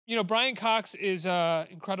You know, Brian Cox is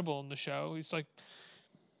incredible in the show. He's like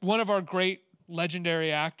one of our great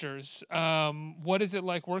legendary actors. What is it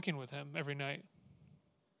like working with him every night?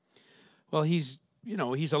 Well, he's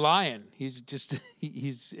a lion. He's just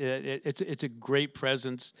it's a great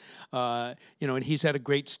presence, and he's had a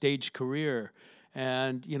great stage career,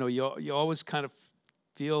 and you always kind of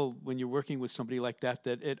feel when you're working with somebody like that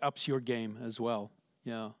it ups your game as well.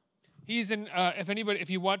 Yeah. He's in. If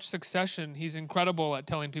you watch Succession, he's incredible at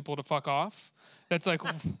telling people to fuck off. That's like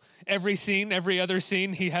every other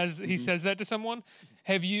scene he says that to someone.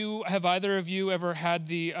 Have either of you ever had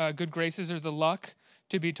the good graces or the luck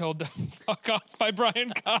to be told to fuck off by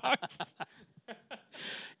Brian Cox?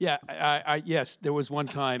 Yeah, yes, there was one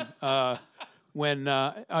time when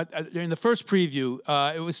during the first preview,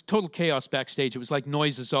 it was total chaos backstage. It was like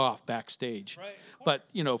noises off backstage. Right. But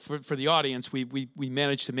for the audience, we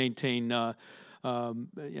managed to maintain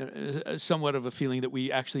somewhat of a feeling that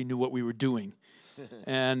we actually knew what we were doing.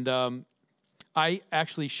 And I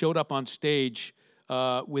actually showed up on stage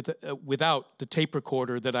without the tape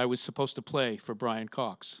recorder that I was supposed to play for Brian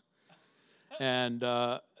Cox, and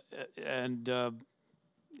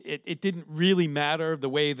it didn't really matter the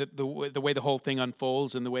way that the way the whole thing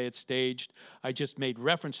unfolds and the way it's staged. I just made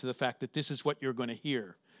reference to the fact that this is what you're going to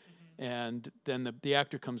hear. And then the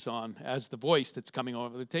actor comes on as the voice that's coming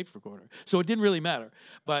over the tape recorder. So it didn't really matter.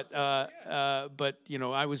 But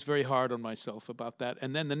I was very hard on myself about that.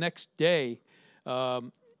 And then the next day,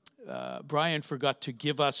 Brian forgot to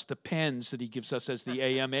give us the pens that he gives us as the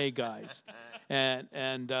AMA guys.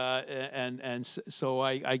 So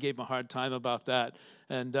I gave him a hard time about that.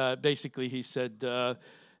 And basically he said,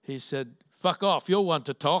 "Fuck off, you'll want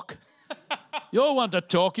to talk. You'll want to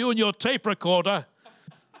talk, you and your tape recorder."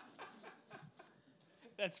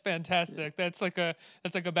 That's fantastic. That's like a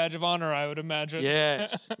badge of honor, I would imagine.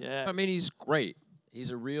 Yes. Yeah. I mean, he's great.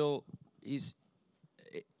 He's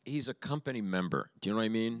a company member. Do you know what I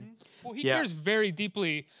mean? Well, he cares very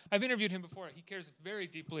deeply. I've interviewed him before. He cares very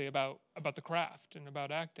deeply about the craft and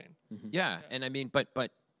about acting. Mm-hmm. Yeah, and I mean, but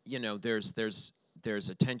there's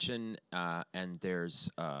attention and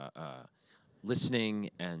there's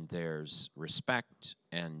listening and there's respect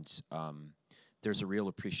and there's a real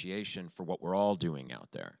appreciation for what we're all doing out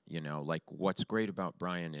there. Like what's great about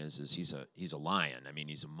Brian is he's a lion. I mean,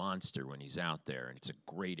 he's a monster when he's out there, and it's a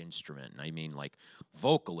great instrument. I mean, like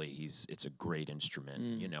vocally, it's a great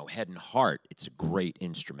instrument. Head and heart, it's a great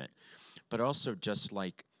instrument. But also just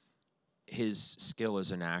like his skill as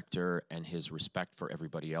an actor and his respect for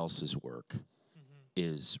everybody else's work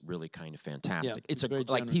is really kind of fantastic.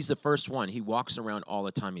 Yeah, he's the first one. He walks around all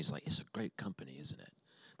the time. He's like, it's a great company, isn't it?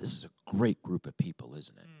 This is a great group of people,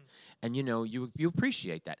 isn't it? And, you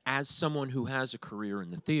appreciate that as someone who has a career in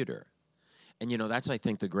the theater. And, that's, I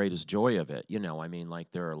think, the greatest joy of it. I mean, like,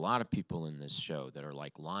 there are a lot of people in this show that are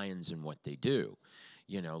like lions in what they do,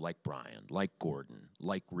 like Brian, like Gordon,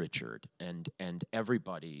 like Richard. And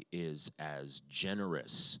everybody is as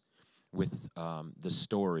generous with the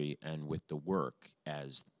story and with the work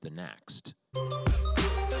as the next.